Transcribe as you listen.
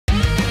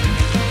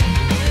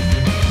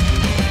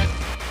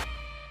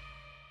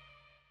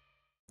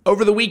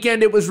Over the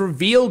weekend, it was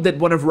revealed that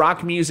one of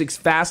rock music's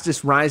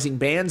fastest rising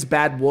bands,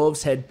 Bad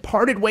Wolves, had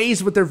parted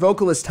ways with their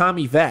vocalist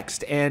Tommy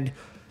Vext, and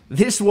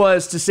this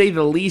was, to say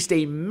the least,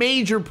 a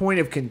major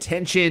point of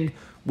contention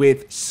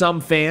with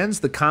some fans.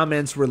 The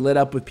comments were lit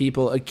up with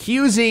people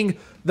accusing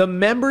the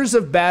members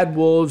of Bad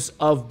Wolves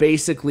of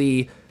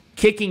basically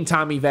kicking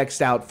Tommy Vext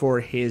out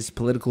for his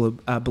political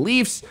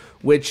beliefs,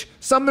 which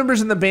some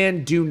members in the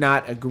band do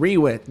not agree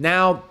with.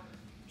 Now,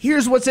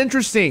 here's what's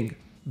interesting.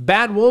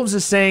 Bad Wolves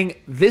is saying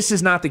this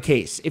is not the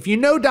case. If you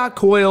know Doc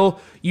Coyle,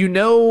 you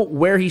know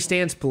where he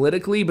stands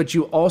politically, but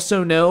you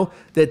also know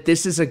that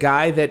this is a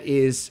guy that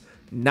is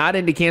not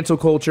into cancel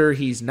culture.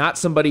 He's not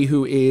somebody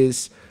who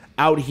is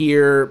out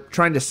here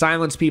trying to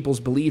silence people's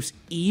beliefs,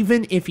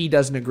 even if he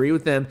doesn't agree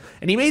with them.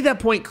 And he made that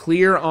point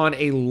clear on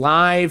a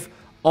live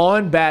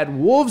on Bad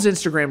Wolves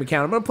Instagram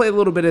account. I'm going to play a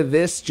little bit of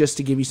this just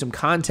to give you some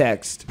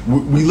context.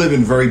 We live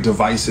in very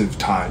divisive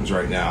times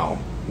right now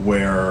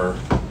where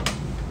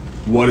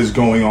what is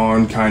going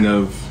on kind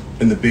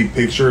of in the big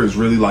picture is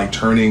really like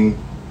turning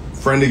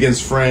friend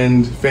against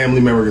friend,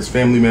 family member against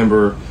family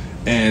member.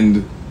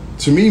 And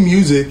to me,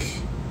 music,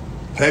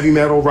 heavy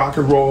metal, rock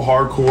and roll,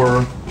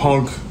 hardcore,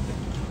 punk,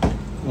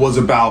 was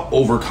about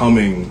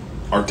overcoming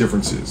our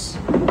differences,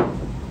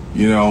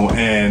 you know?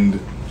 And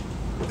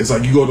it's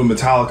like you go to a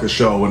Metallica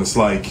show and it's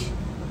like,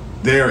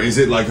 is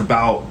it like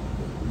about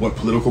what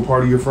political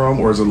party you're from?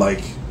 Or is it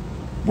like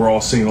we're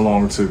all singing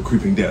along to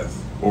Creeping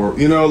Death? Or,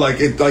 you know, like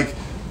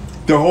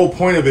the whole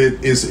point of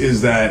it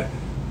is that,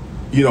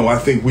 you know, I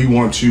think we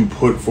want to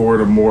put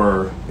forward a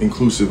more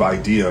inclusive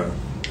idea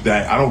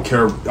that I don't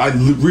care. I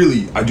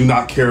do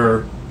not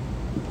care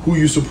who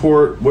you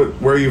support,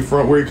 where you're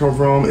from, where you come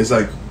from. It's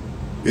like,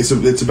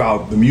 it's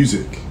about the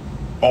music.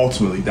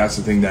 Ultimately, that's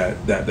the thing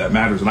that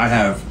matters. And I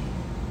have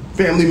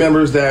family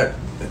members that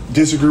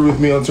disagree with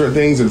me on certain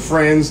things and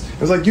friends.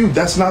 It's like, dude,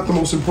 that's not the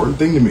most important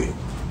thing to me.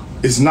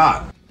 It's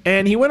not.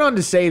 And he went on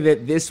to say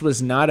that this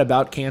was not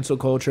about cancel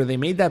culture. They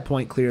made that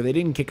point clear. They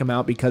didn't kick him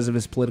out because of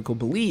his political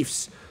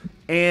beliefs.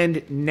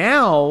 And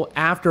now,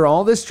 after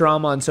all this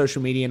drama on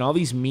social media and all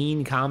these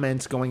mean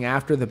comments going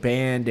after the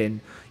band,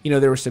 and, you know,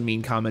 there were some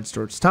mean comments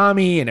towards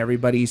Tommy, and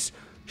everybody's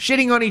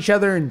shitting on each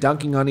other and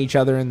dunking on each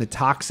other and the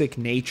toxic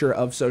nature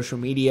of social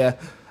media.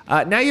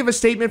 Now you have a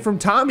statement from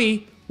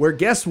Tommy where,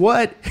 guess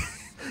what?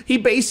 He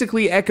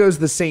basically echoes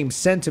the same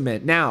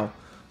sentiment. Now,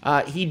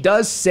 he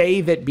does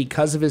say that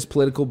because of his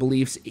political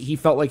beliefs, he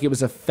felt like it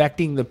was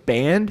affecting the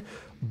band,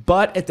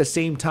 but at the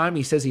same time,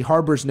 he says he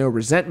harbors no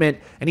resentment,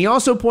 and he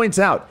also points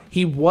out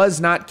he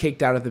was not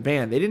kicked out of the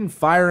band. They didn't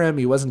fire him,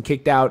 he wasn't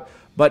kicked out,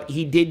 but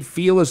he did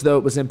feel as though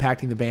it was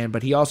impacting the band.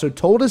 But he also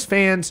told his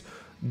fans,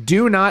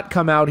 do not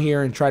come out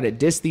here and try to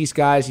diss these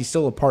guys. He's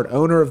still a part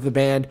owner of the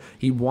band.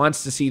 He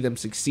wants to see them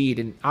succeed,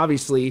 and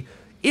obviously,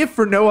 if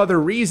for no other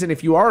reason,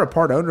 if you are a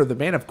part owner of the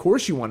band, of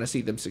course you want to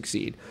see them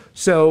succeed.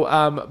 So,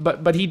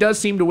 but he does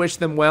seem to wish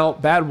them well.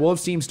 Bad Wolf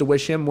seems to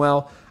wish him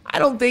well. I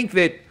don't think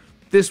that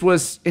this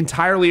was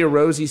entirely a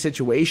rosy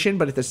situation,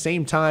 but at the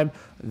same time,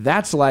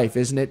 that's life,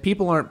 isn't it?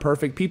 People aren't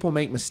perfect. People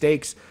make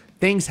mistakes.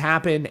 Things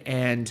happen,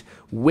 and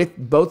with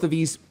both of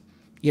these,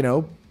 you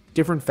know,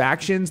 different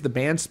factions, the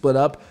band split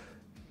up.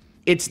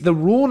 It's the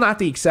rule, not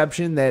the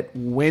exception, that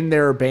when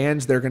there are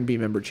bands, there are going to be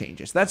member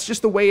changes. That's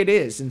just the way it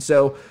is. And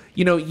so,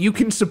 you know, you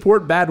can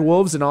support Bad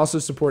Wolves and also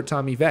support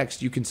Tommy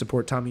Vext. You can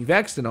support Tommy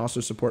Vext and also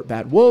support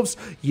Bad Wolves.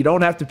 You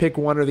don't have to pick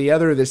one or the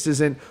other. This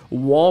isn't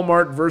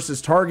Walmart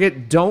versus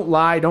Target. Don't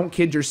lie. Don't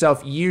kid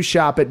yourself. You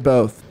shop at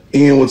both.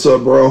 Ian, what's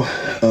up, bro?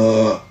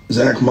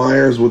 Zach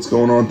Myers, what's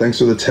going on? Thanks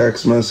for the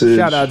text message.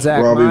 Shout out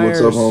Zach Robbie,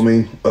 Myers. what's up,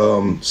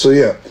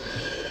 homie?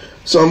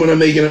 So I'm gonna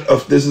make it.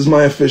 This is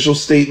my official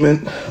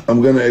statement.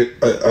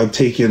 I've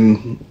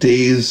taken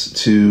days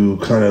to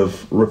kind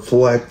of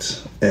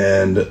reflect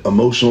and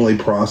emotionally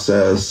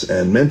process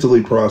and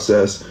mentally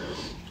process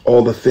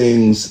all the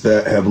things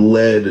that have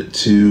led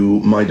to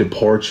my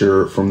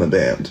departure from the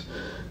band.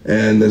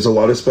 And there's a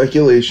lot of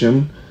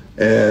speculation,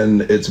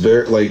 and it's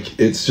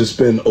it's just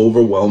been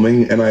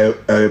overwhelming, and I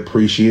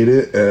appreciate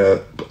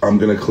it. I'm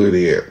gonna clear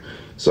the air.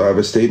 So I have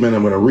a statement.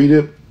 I'm gonna read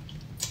it.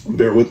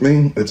 Bear with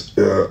me.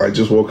 I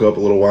just woke up a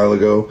little while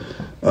ago,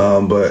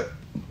 but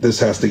this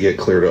has to get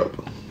cleared up.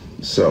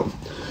 So,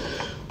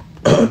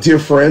 dear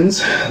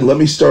friends, let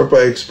me start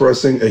by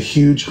expressing a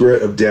huge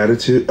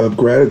gratitude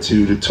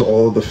to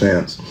all of the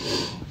fans.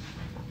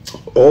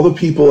 All the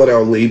people at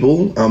our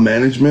label, our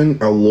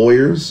management, our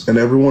lawyers, and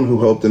everyone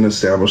who helped in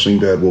establishing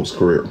Bad Wolf's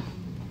career.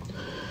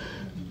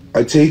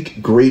 I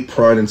take great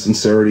pride and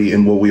sincerity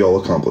in what we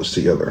all accomplished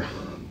together.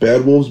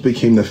 Bad Wolves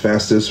became the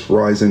fastest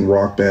rising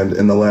rock band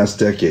in the last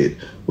decade,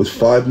 with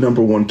 5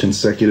 #1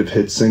 consecutive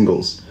hit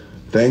singles.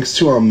 Thanks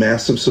to our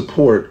massive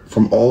support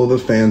from all of the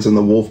fans in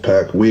the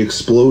Wolfpack, we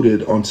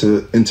exploded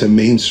into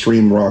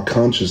mainstream rock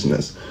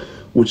consciousness,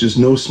 which is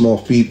no small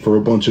feat for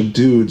a bunch of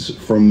dudes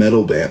from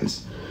metal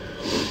bands.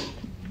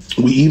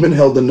 We even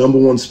held the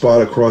 #1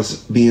 spot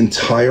across the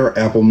entire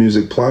Apple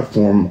Music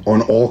platform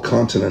on all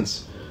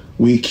continents.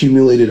 We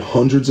accumulated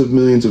hundreds of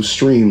millions of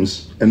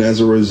streams, and as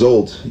a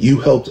result, you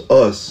helped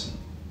us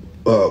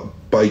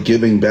by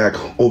giving back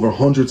over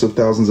hundreds of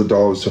thousands of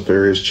dollars to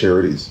various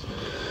charities.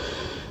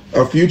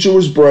 Our future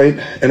was bright,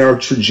 and our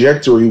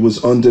trajectory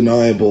was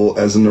undeniable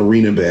as an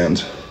arena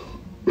band,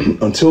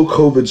 until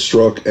COVID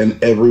struck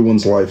and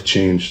everyone's life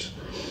changed.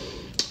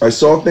 I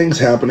saw things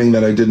happening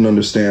that I didn't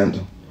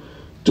understand.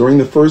 During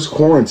the first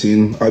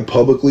quarantine, I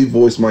publicly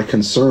voiced my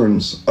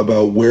concerns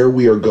about where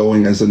we are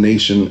going as a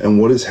nation and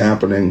what is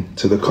happening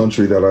to the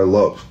country that I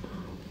love.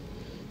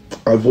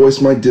 I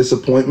voiced my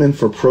disappointment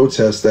for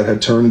protests that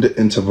had turned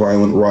into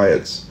violent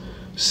riots.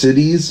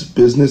 Cities,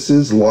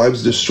 businesses,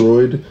 lives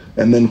destroyed,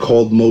 and then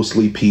called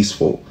mostly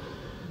peaceful.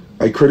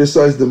 I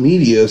criticized the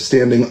media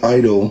standing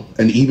idle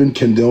and even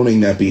condoning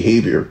that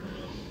behavior.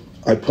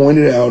 I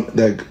pointed out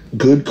that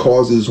good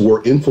causes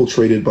were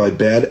infiltrated by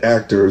bad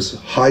actors,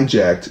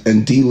 hijacked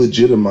and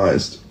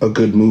delegitimized a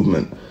good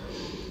movement.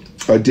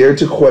 I dared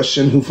to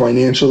question who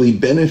financially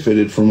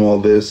benefited from all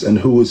this and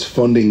who was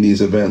funding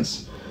these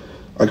events.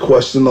 I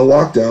questioned the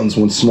lockdowns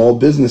when small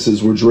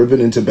businesses were driven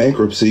into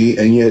bankruptcy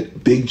and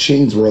yet big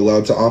chains were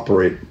allowed to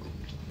operate.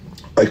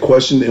 I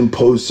questioned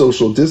imposed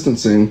social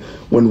distancing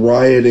when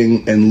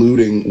rioting and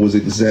looting was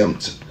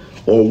exempt,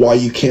 or why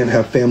you can't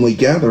have family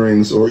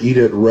gatherings or eat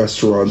at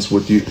restaurants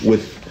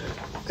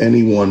with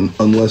anyone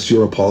unless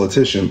you're a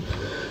politician.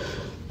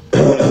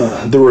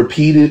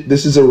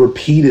 This is a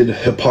repeated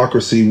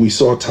hypocrisy we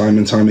saw time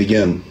and time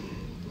again.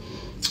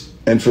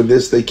 And for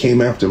this, they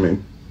came after me.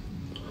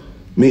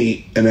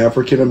 Me, an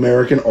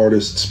African-American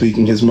artist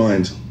speaking his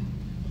mind.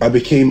 I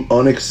became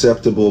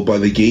unacceptable by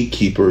the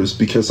gatekeepers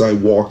because I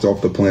walked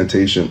off the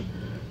plantation.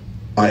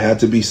 I had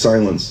to be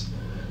silenced.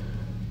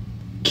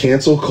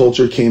 Cancel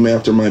culture came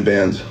after my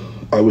band.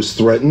 I was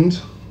threatened,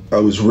 I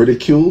was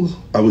ridiculed,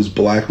 I was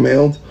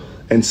blackmailed,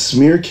 and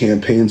smear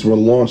campaigns were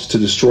launched to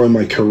destroy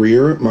my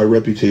career, my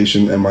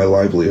reputation, and my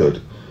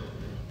livelihood.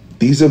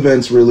 These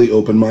events really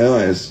opened my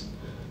eyes,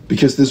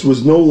 because this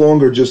was no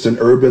longer just an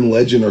urban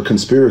legend or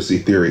conspiracy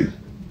theory.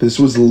 This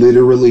was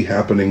literally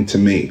happening to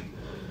me.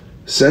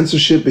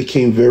 Censorship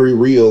became very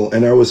real,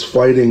 and I was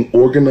fighting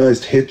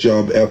organized hit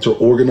job after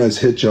organized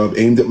hit job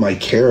aimed at my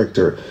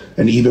character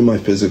and even my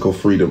physical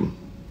freedom.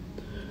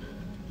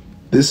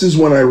 This is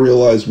when I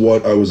realized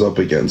what I was up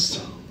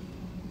against.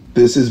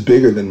 This is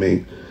bigger than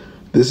me.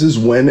 This is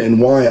when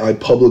and why I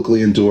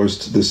publicly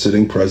endorsed the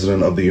sitting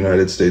president of the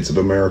United States of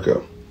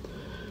America.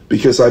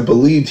 Because I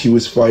believed he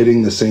was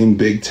fighting the same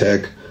big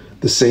tech,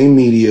 the same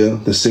media,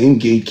 the same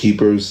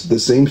gatekeepers, the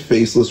same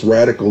faceless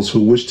radicals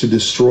who wish to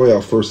destroy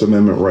our First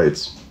Amendment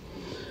rights.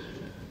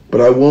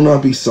 But I will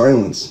not be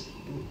silenced.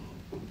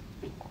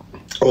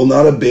 I will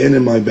not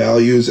abandon my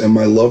values and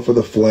my love for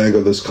the flag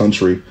of this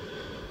country.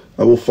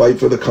 I will fight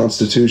for the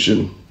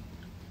Constitution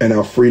and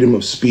our freedom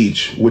of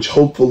speech, which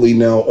hopefully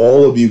now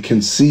all of you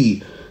can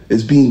see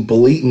is being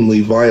blatantly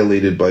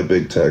violated by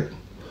big tech.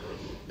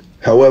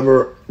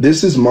 However,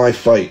 this is my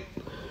fight.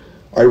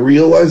 I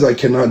realize I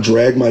cannot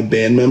drag my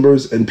band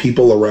members and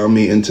people around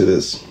me into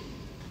this.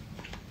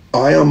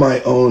 I, on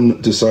my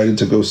own, decided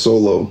to go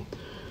solo.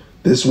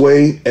 This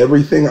way,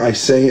 everything I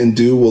say and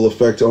do will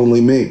affect only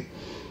me.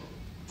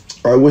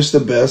 I wish the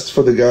best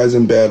for the guys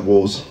in Bad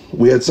Wolves.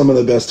 We had some of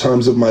the best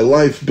times of my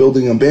life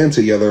building a band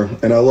together,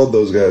 and I love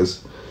those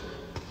guys.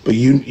 But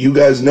you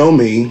guys know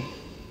me,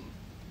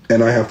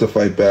 and I have to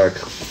fight back.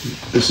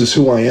 This is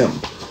who I am.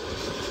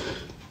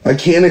 I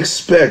can't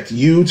expect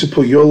you to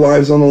put your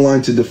lives on the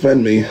line to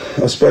defend me,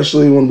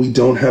 especially when we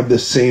don't have the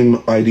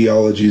same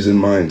ideologies in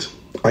mind.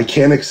 I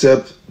can't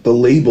accept the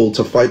label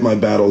to fight my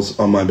battles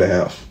on my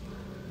behalf.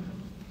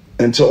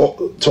 And to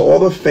all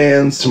the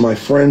fans, to my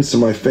friends, to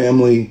my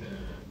family,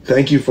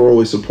 thank you for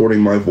always supporting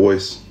my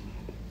voice.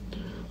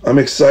 I'm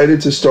excited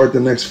to start the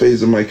next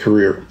phase of my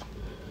career.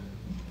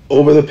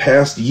 Over the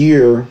past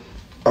year,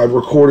 I've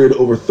recorded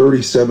over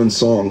 37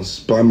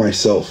 songs by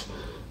myself.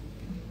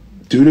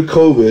 Due to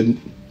COVID,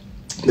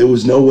 there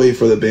was no way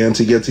for the band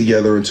to get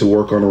together and to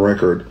work on a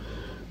record.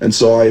 And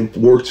so I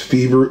worked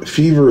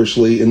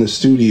feverishly in the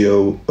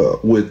studio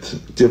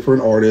with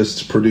different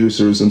artists,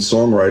 producers, and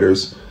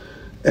songwriters.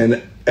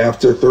 And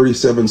after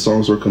 37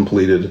 songs were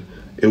completed,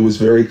 it was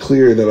very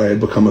clear that I had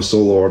become a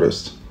solo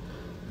artist.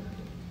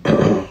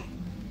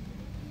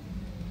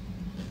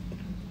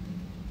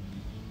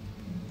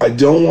 I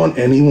don't want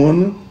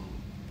anyone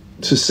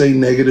to say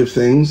negative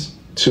things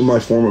to my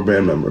former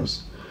band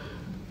members.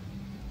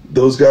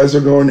 Those guys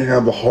are going to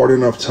have a hard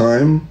enough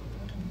time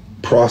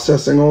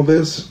processing all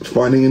this,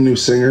 finding a new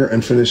singer,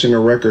 and finishing a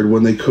record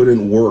when they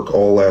couldn't work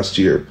all last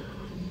year.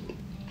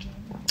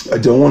 I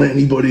don't want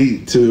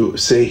anybody to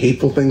say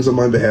hateful things on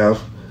my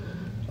behalf.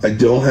 I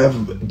don't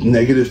have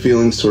negative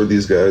feelings toward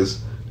these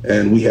guys,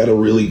 and we had a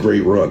really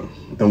great run,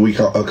 and we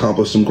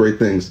accomplished some great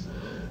things.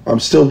 I'm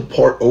still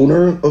part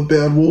owner of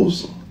Bad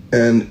Wolves,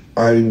 and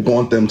I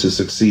want them to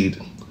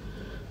succeed.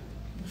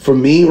 For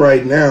me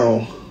right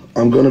now,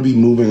 I'm going to be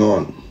moving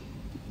on.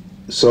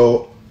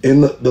 So in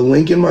the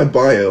link in my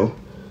bio,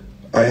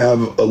 I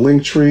have a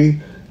link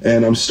tree,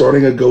 and I'm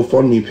starting a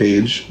GoFundMe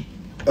page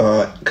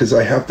because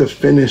I have to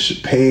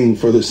finish paying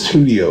for the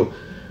studio.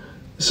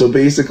 So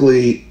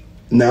basically,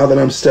 now that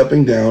I'm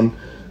stepping down,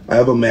 I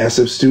have a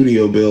massive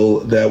studio bill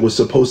that was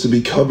supposed to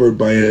be covered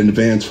by an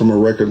advance from a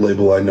record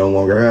label I no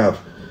longer have.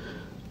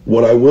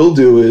 What I will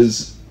do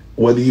is,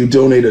 whether you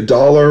donate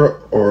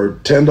 $1 or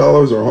 $10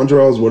 or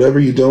 $100, whatever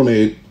you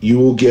donate, you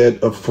will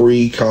get a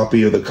free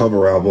copy of the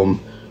cover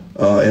album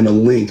and a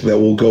link that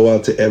will go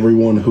out to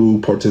everyone who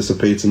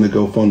participates in the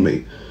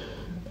GoFundMe.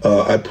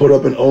 I put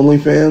up an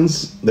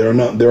OnlyFans. There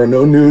are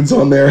no nudes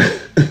on there.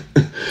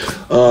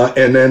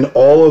 And then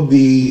all of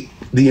the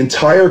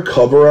entire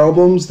cover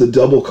albums, the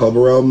double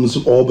cover albums,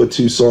 all but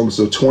 2 songs,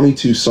 so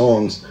 22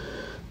 songs.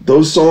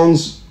 Those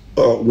songs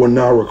were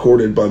not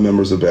recorded by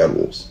members of Bad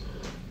Wolves.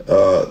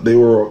 They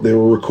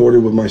were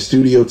recorded with my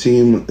studio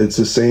team. It's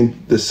the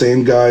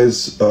same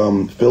guys,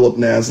 Philip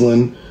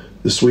Naslin,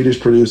 the Swedish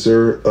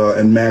producer,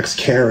 and Max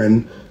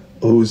Karen,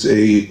 who's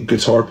a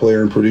guitar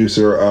player and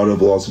producer out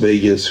of Las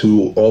Vegas,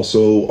 who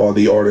also are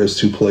the artists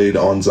who played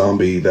on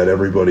Zombie that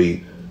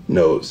everybody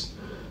knows.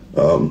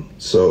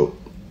 So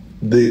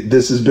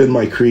this has been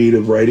my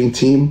creative writing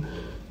team,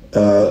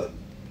 and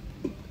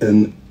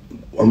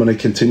I'm going to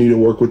continue to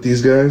work with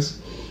these guys.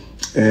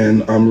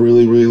 And I'm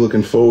really, really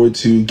looking forward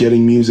to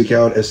getting music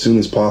out as soon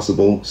as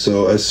possible.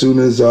 So as soon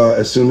as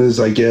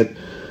I get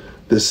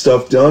this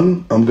stuff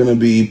done, I'm going to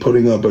be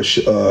putting up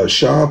a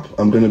shop.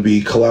 I'm going to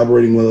be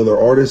collaborating with other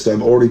artists.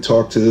 I've already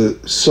talked to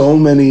so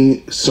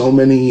many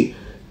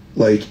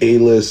like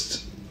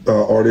A-list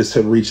artists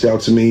have reached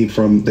out to me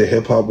from the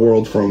hip hop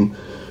world, from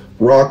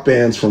rock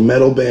bands, from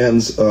metal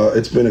bands.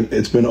 It's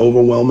been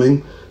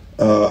overwhelming.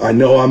 I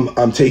know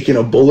I'm taking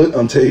a bullet.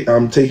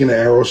 I'm taking an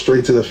arrow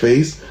straight to the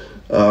face.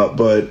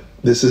 But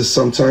this is,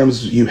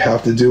 sometimes you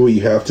have to do what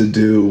you have to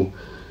do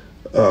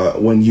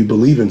when you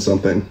believe in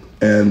something.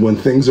 And when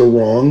things are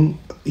wrong,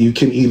 you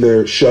can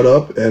either shut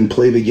up and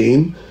play the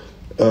game,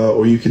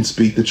 or you can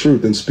speak the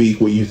truth and speak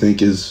what you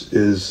think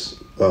is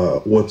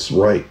what's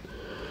right.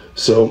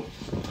 So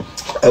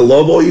I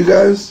love all you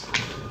guys.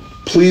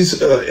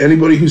 Please,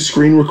 anybody who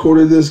screen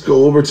recorded this,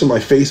 go over to my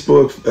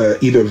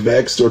Facebook, either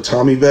Vext or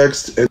Tommy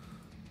Vext.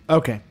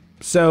 Okay.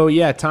 So,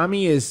 yeah,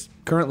 Tommy is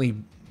currently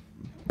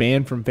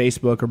banned from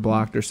Facebook or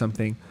blocked or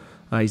something.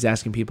 He's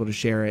asking people to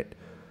share it.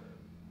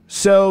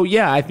 So,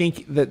 yeah, I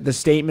think that the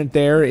statement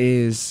there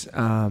is,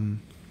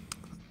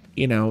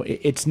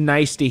 it's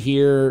nice to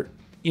hear,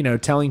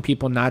 telling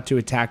people not to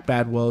attack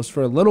Bad Wolves.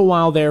 For a little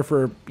while there,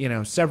 for,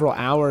 several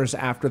hours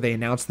after they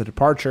announced the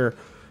departure,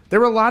 there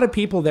were a lot of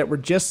people that were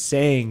just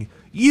saying,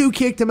 you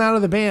kicked him out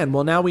of the band.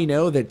 Well, now we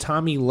know that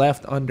Tommy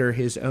left under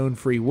his own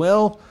free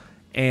will.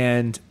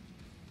 And,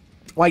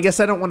 well, I guess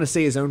I don't want to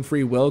say his own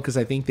free will, because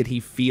I think that he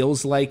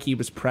feels like he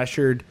was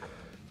pressured,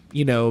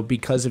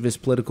 because of his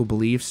political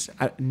beliefs,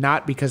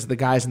 not because of the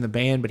guys in the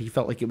band, but he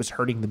felt like it was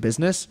hurting the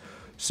business.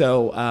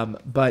 So,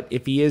 but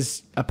if he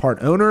is a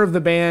part owner of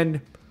the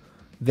band,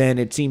 then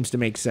it seems to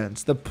make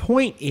sense. The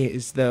point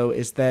is, though,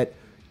 is that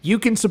you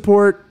can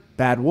support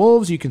Bad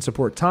Wolves, you can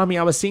support Tommy.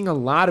 I was seeing a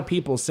lot of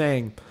people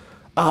saying,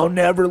 I'll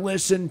never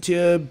listen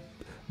to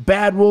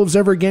Bad Wolves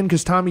ever again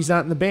because Tommy's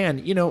not in the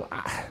band.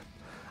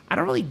 I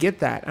don't really get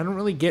that. I don't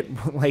really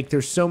get, like,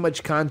 there's so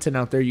much content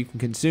out there you can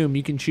consume.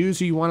 You can choose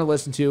who you want to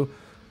listen to.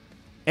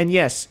 And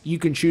yes, you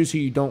can choose who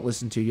you don't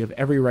listen to. You have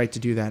every right to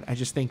do that. I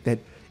just think that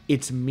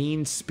it's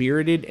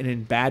mean-spirited and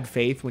in bad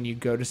faith when you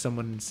go to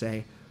someone and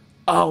say,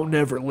 I'll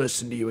never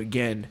listen to you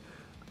again,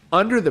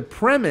 under the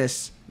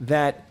premise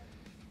that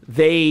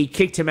they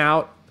kicked him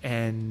out,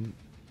 and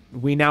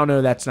we now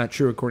know that's not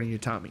true according to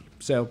Tommy.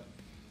 So,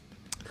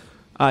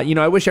 I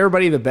wish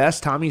everybody the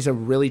best. Tommy's a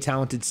really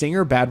talented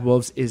singer. Bad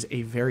Wolves is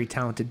a very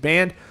talented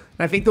band.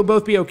 And I think they'll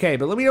both be okay.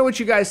 But let me know what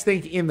you guys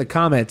think in the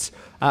comments.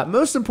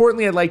 Most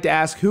importantly, I'd like to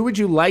ask, who would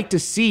you like to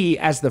see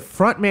as the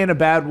frontman of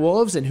Bad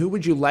Wolves, and who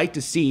would you like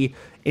to see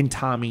in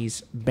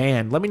Tommy's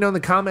band? Let me know in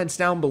the comments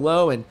down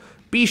below, and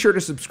be sure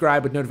to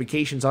subscribe with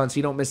notifications on so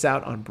you don't miss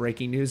out on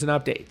breaking news and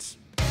updates.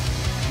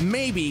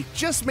 Maybe,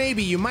 just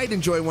maybe, you might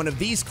enjoy one of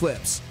these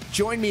clips.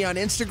 Join me on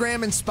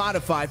Instagram and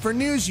Spotify for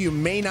news you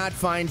may not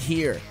find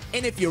here.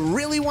 And if you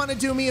really want to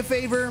do me a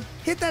favor,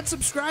 hit that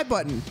subscribe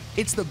button.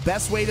 It's the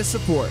best way to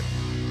support.